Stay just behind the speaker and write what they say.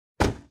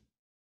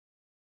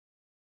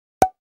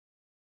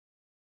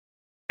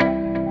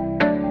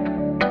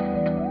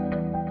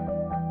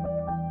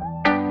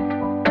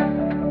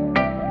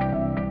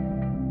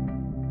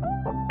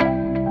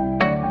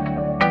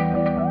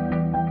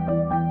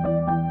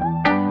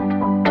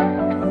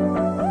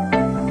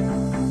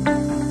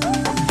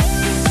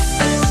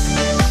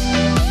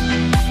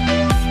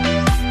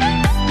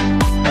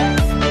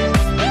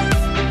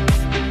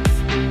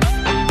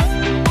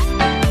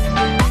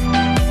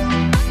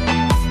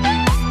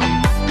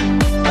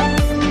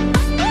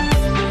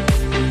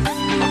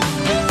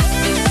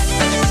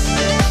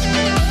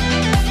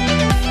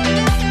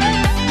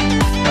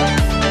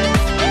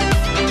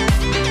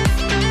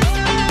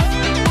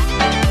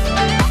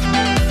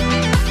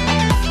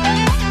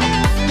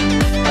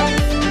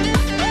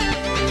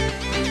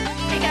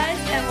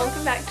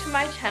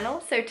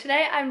So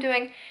today I'm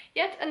doing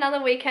yet another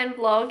weekend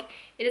vlog.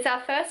 It is our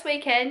first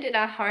weekend in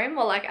our home,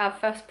 or like our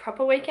first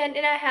proper weekend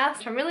in our house,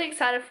 which I'm really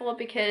excited for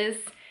because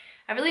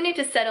I really need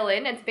to settle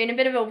in. It's been a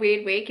bit of a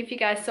weird week. If you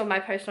guys saw my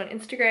post on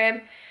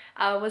Instagram,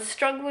 I was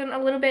struggling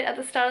a little bit at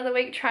the start of the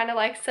week trying to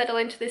like settle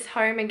into this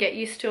home and get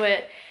used to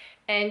it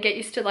and get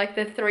used to like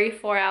the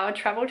 3-4 hour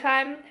travel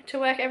time to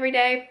work every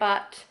day,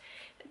 but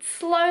it's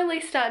slowly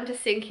starting to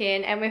sink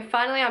in and we've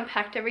finally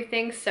unpacked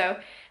everything, so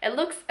it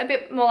looks a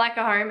bit more like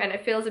a home and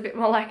it feels a bit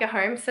more like a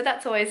home, so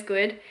that's always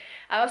good.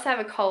 I also have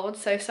a cold,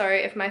 so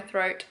sorry if my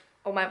throat,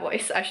 or my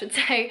voice I should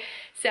say,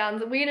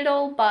 sounds weird at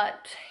all,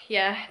 but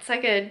yeah, it's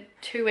like a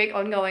 2-week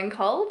ongoing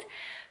cold.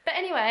 But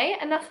anyway,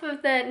 enough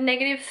of the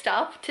negative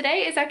stuff.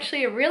 Today is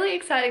actually a really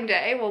exciting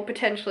day, well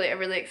potentially a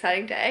really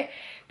exciting day,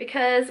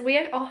 because we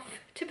are off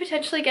to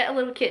potentially get a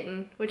little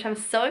kitten, which I'm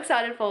so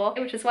excited for,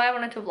 which is why I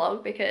wanted to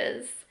vlog,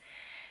 because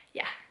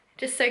yeah,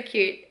 just so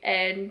cute,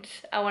 and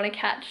I want to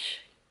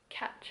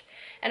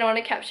I want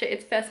to capture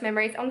its first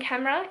memories on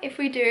camera. If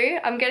we do,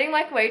 I'm getting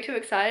like way too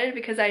excited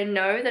because I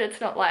know that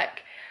it's not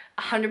like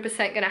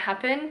 100% gonna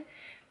happen,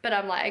 but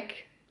I'm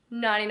like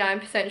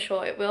 99%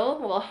 sure it will,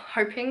 well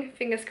hoping,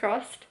 fingers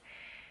crossed.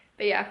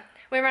 But yeah,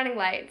 we're running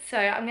late, so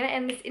I'm gonna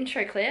end this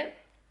intro clip.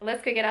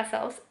 Let's go get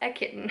ourselves a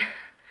kitten.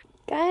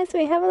 Guys,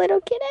 we have a little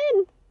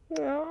kitten.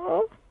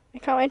 Oh, I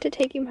can't wait to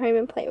take him home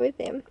and play with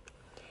him.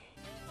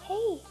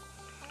 Hey,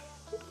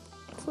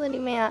 let's let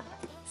him out,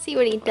 see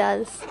what he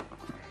does.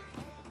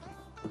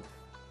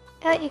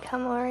 Out you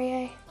come,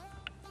 Oreo.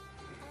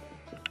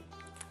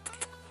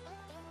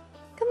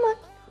 Come on.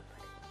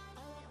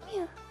 Come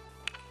here.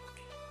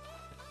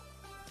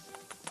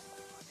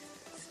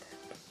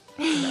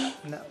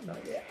 No, not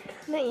yet.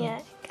 Not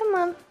yet. Come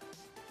on.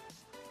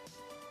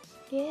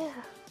 Yeah.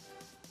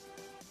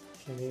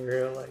 Should be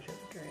real low to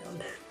the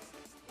ground.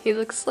 He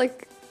looks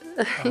like...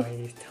 Oh,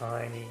 he's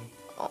tiny.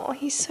 Oh,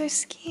 he's so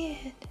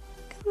scared.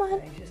 Come on.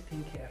 He's just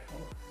being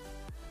careful.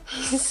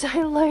 He's so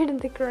low to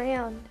the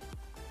ground.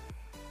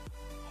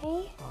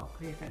 Hey? Oh,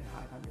 put your friend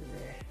hide under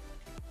there.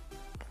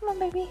 Come on,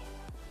 baby.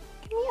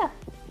 Come here.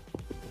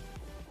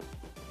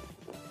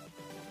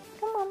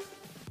 Come on.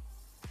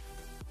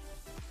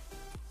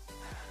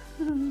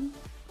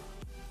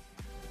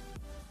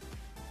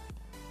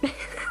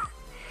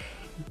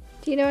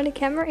 Do you know what a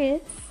camera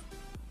is?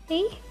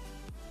 Hey?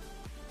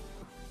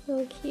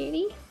 Little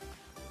cutie.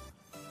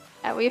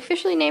 We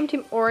officially named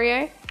him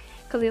Oreo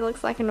because he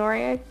looks like an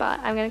Oreo, but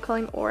I'm going to call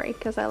him Ori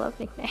because I love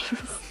nicknames.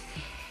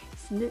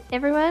 So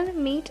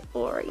everyone meet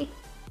Ori.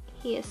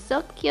 He is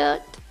so cute.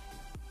 A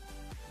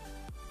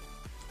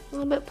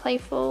little bit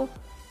playful.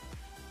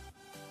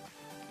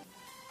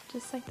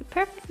 Just like the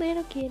perfect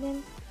little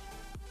kitten.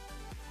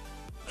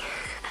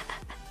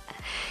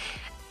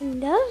 I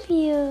love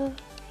you.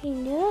 I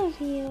love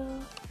you.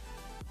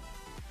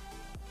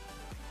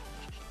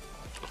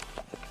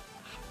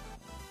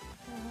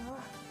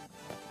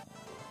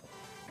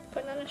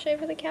 Putting on a show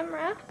for the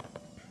camera.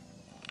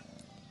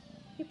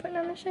 You putting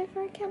on a show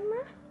for a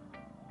camera?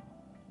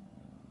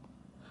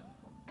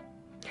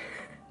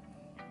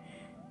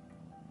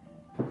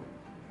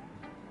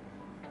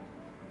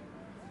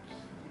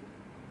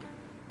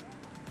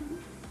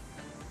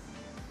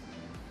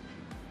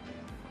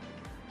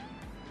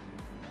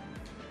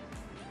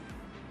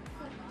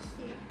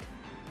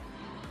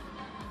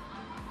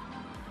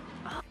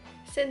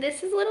 So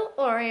this is little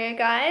Oreo,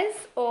 guys,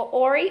 or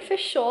Ori for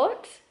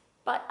short,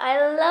 but I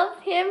love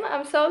him.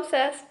 I'm so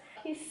obsessed.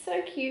 He's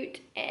so cute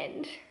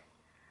and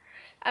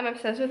I'm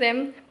obsessed with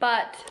him,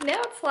 but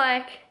now it's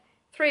like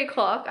 3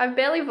 o'clock. I've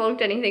barely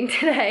vlogged anything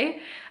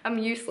today. I'm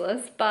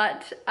useless,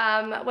 but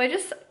we're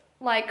just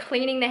like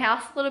cleaning the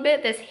house a little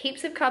bit. There's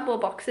heaps of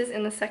cardboard boxes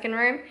in the second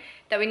room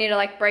that we need to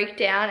like break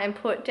down and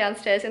put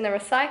downstairs in the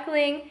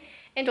recycling.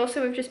 And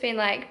also we've just been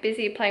like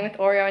busy playing with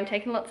Oreo and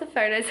taking lots of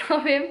photos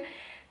of him.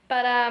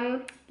 But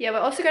yeah, we're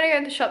also going to go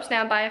to the shops now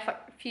and buy a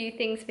few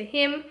things for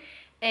him.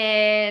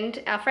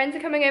 And our friends are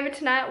coming over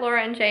tonight,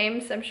 Laura and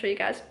James. I'm sure you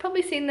guys have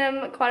probably seen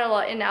them quite a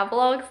lot in our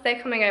vlogs. They're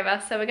coming over,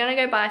 so we're going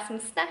to go buy some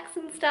snacks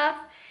and stuff.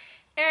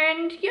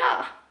 And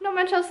yeah, not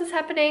much else is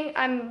happening.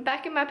 I'm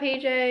back in my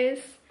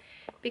PJs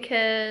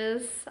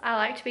because I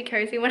like to be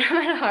cozy when I'm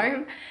at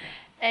home.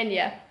 And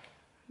yeah,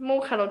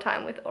 more cuddle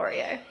time with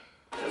Oreo.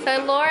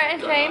 So Laura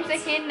and James are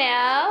here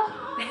now.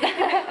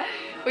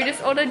 We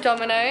just ordered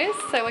Domino's,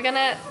 so we're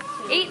gonna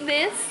eat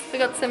this. We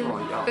got 3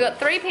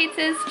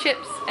 pizzas,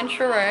 chips, and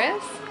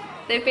churros.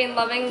 They've been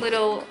loving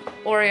little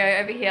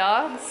Oreo over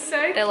here. So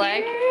They're cute.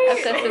 like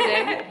obsessed with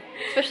him.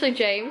 Especially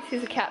James,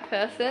 he's a cat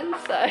person,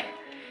 so.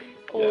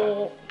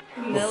 Oh,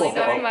 nearly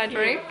knowing my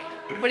drink.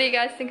 What do you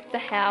guys think of the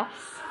house?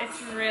 It's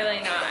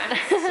really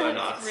nice. So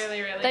nice. It's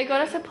really They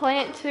got us a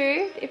plant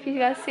too, if you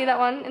guys see that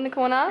one in the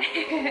corner.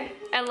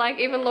 And like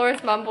even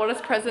Laura's mum bought us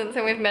presents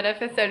and we've met her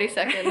for 30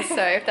 seconds,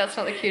 so if that's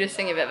not the cutest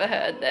thing you've ever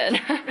heard, then.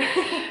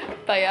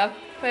 But yeah,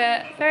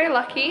 we're very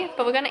lucky,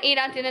 but we're gonna eat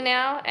our dinner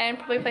now and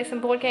probably play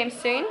some board games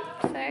soon,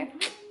 so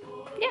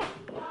yeah.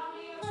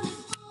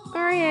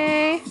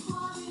 Oreo.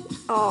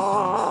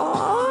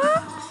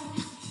 Aww.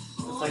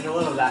 It's like like a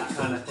little that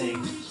kind of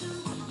thing.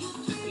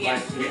 Yeah.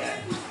 Like,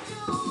 yeah.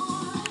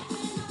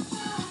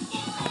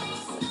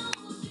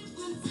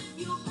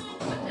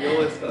 You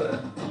always got it.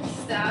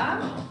 Star.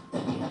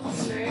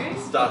 Moon.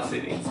 Star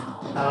City.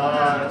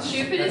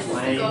 Stupid is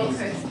that's the Gold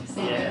lame. Coast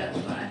casino, Yeah. that's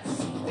why.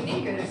 We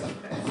need to go to Gold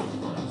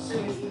Coast.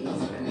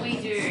 We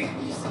do.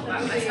 Just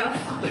like myself.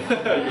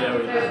 Yeah,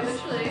 we No, did.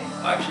 literally.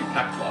 I actually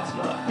packed last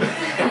night.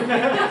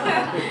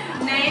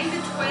 Name the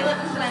toilet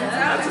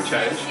cleanser That's a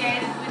change.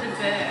 associated with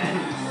a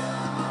bird.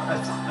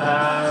 That's,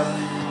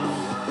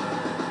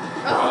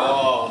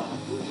 Oh.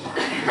 what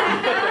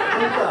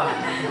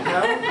the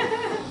hell?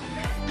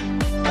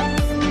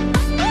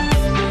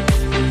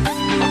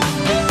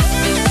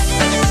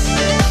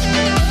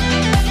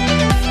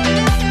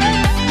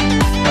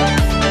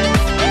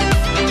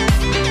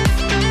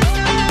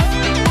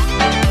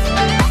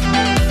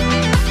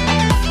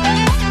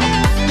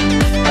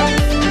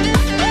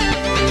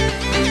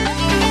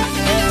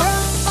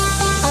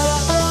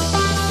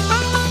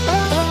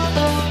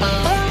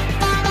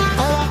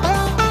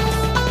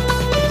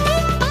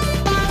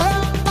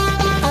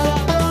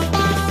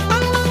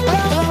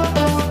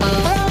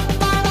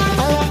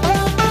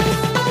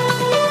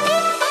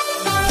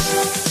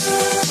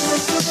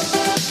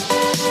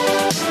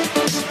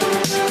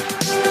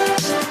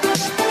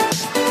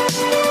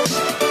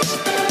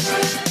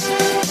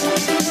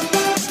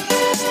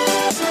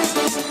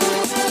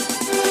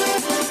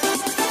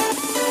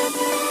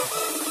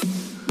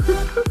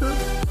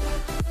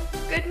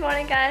 Good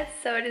morning guys,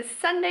 so it is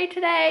Sunday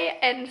today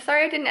and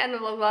sorry I didn't end the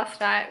vlog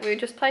last night. We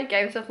just played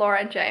games with Laura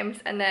and James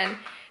and then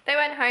they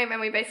went home and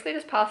we basically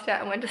just passed out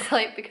and went to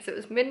sleep because it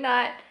was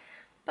midnight.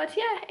 But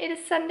yeah, it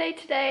is Sunday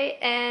today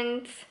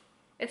and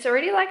it's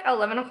already like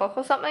 11 o'clock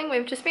or something.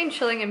 We've just been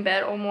chilling in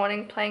bed all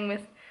morning playing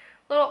with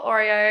little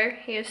Oreo.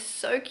 He is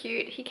so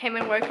cute. He came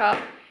and woke up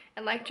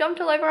and like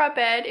jumped all over our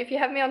bed. If you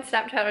have me on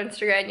Snapchat or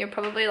Instagram, you're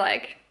probably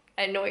like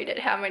annoyed at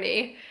how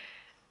many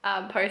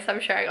posts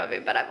I'm sharing of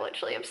him, but I'm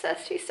literally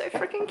obsessed. He's so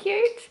freaking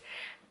cute.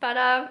 But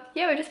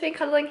yeah, we've just been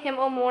cuddling him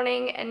all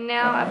morning and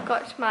now I've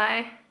got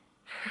my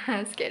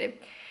I scared him.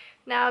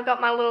 Now I've got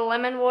my little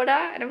lemon water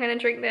and I'm gonna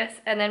drink this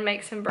and then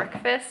make some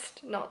breakfast.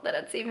 Not that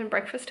it's even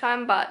breakfast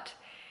time, but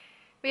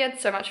we had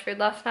so much food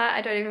last night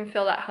I don't even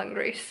feel that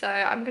hungry, so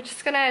I'm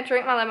just gonna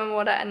drink my lemon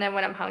water and then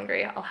when I'm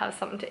hungry I'll have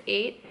something to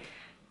eat.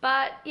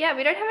 But yeah,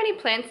 we don't have any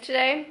plans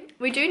today.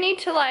 We do need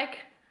to like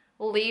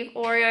leave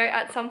Oreo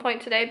at some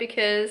point today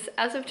because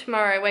as of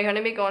tomorrow we're going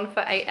to be gone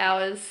for 8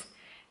 hours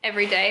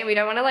every day. We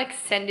don't want to like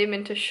send him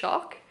into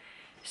shock,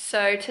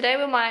 so today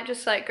we might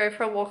just like go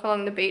for a walk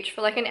along the beach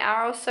for like an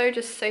hour or so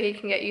just so he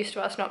can get used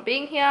to us not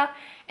being here.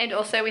 And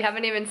also we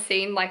haven't even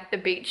seen like the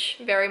beach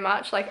very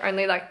much, like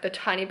only like the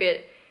tiny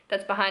bit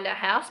that's behind our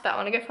house, but I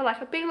want to go for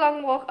like a big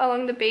long walk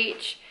along the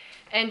beach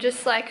and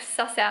just like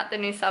suss out the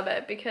new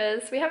suburb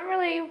because we haven't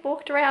really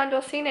walked around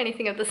or seen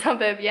anything of the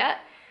suburb yet.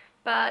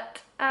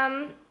 But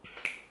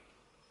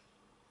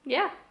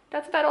yeah,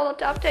 that's about all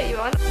to update you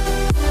on.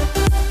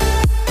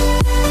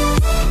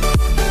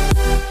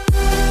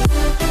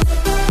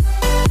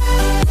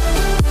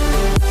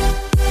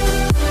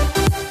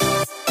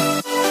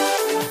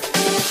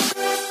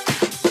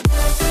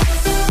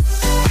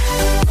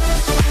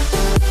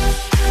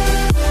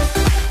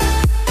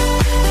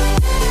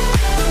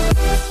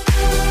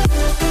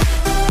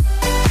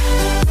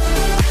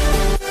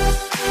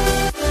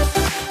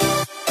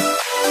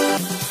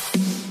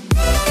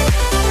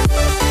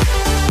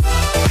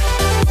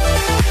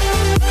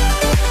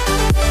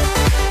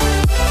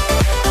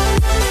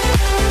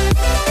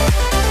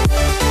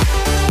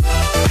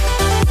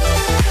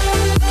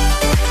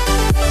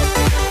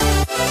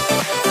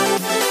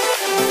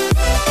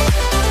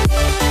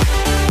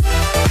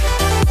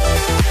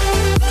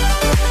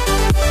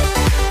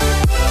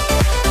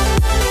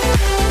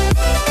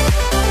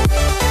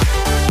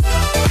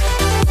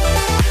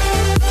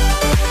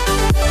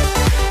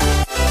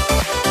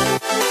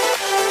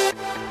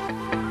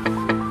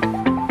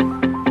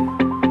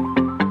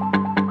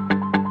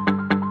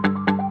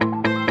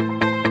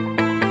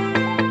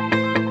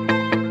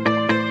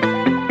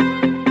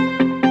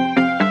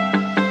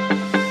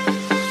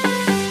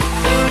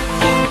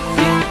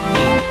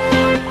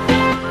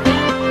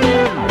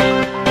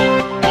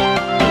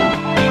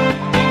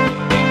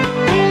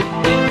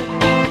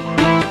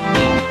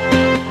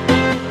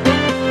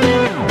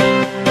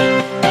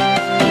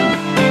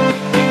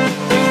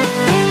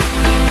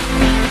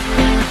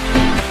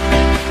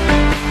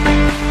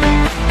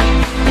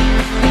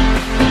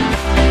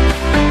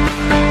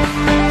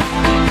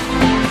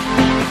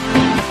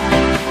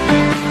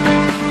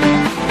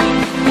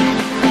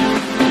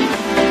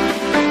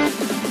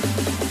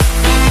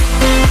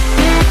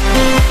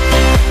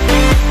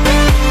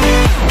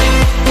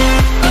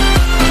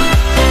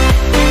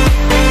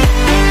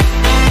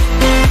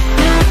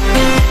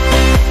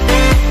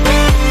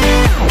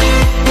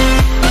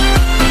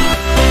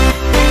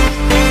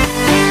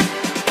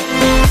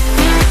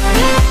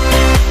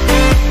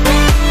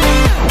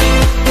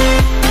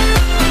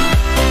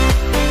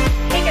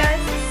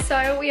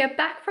 we are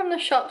back from the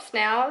shops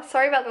now.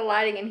 Sorry about the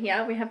lighting in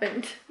here. We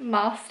haven't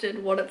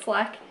mastered what it's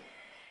like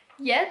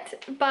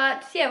yet.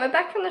 But yeah, we're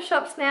back from the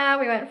shops now.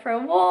 We went for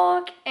a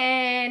walk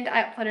and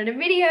I uploaded a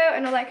video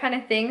and all that kind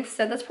of thing.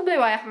 So that's probably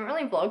why I haven't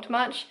really vlogged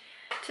much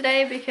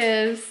today,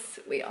 because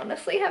we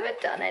honestly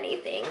haven't done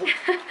anything.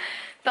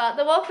 But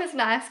the walk was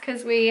nice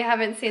because we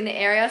haven't seen the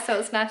area, so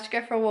it's nice to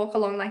go for a walk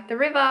along like the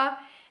river,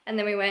 and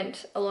then we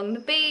went along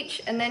the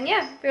beach, and then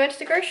yeah, we went to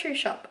the grocery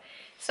shop.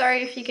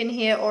 Sorry if you can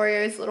hear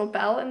Oreo's little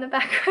bell in the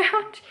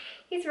background.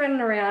 He's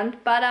running around.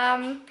 But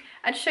I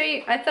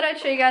thought I'd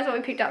show you guys what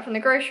we picked up from the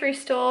grocery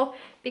store,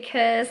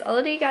 because a lot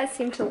of you guys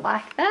seem to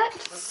like that.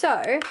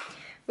 So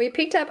we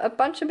picked up a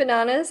bunch of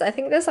bananas. I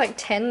think there's like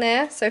 10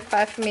 there, so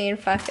 5 for me and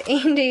 5 for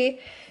Andy.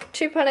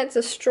 2 punnets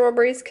of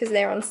strawberries because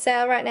they're on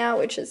sale right now,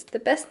 which is the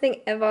best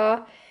thing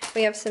ever.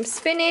 We have some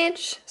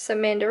spinach, some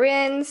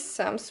mandarins,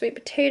 some sweet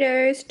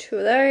potatoes, 2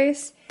 of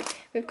those.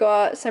 We've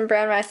got some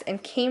brown rice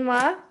and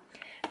quinoa.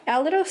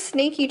 Our little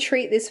sneaky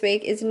treat this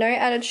week is no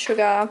added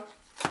sugar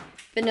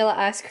vanilla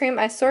ice cream.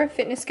 I saw a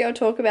fitness girl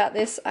talk about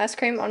this ice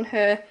cream on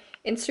her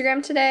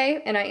Instagram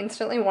today and I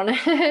instantly wanted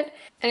it.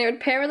 And it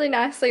would pair really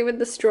nicely with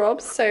the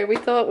straws, so we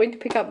thought we'd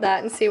pick up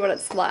that and see what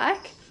it's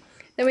like.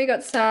 Then we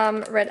got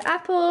some red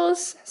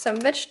apples, some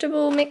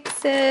vegetable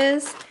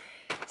mixes,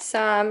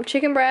 some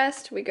chicken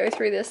breast. We go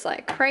through this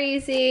like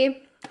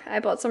crazy. I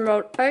bought some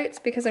rolled oats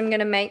because I'm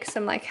gonna make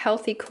some like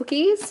healthy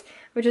cookies,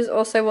 which is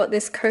also what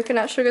this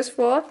coconut sugar's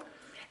for.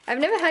 I've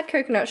never had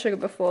coconut sugar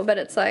before, but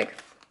it's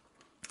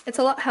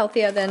a lot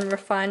healthier than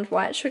refined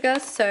white sugar,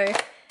 so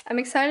I'm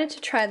excited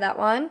to try that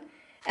one.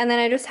 And then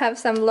I just have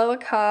some lower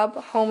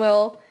carb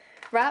wholemeal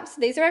wraps.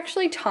 These are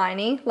actually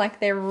tiny,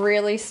 like they're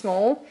really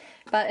small,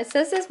 but it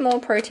says there's more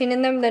protein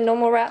in them than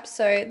normal wraps,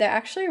 so they're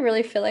actually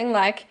really filling.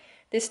 Like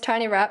this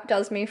tiny wrap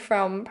does me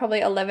from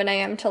probably 11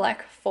 AM to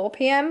like 4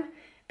 PM,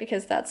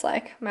 because that's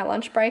like my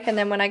lunch break and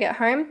then when I get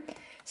home.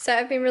 So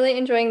I've been really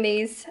enjoying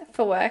these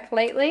for work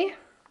lately.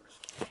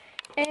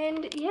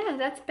 And yeah,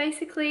 that's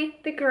basically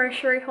the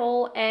grocery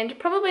haul and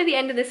probably the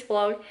end of this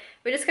vlog.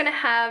 We're just gonna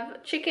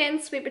have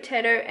chicken, sweet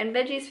potato and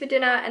veggies for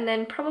dinner, and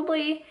then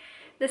probably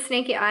the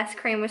sneaky ice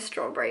cream with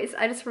strawberries.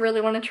 I just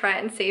really want to try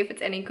it and see if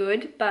it's any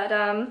good. But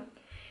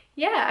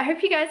yeah, I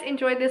hope you guys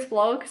enjoyed this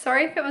vlog.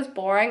 Sorry if it was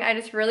boring. I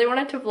just really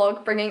wanted to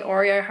vlog bringing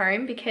Oreo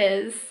home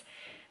because,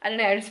 I don't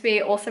know, it'd just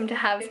be awesome to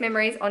have these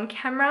memories on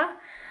camera.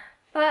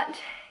 But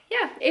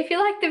yeah, if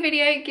you liked the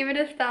video, give it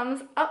a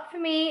thumbs up for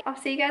me. I'll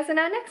see you guys in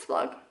our next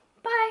vlog.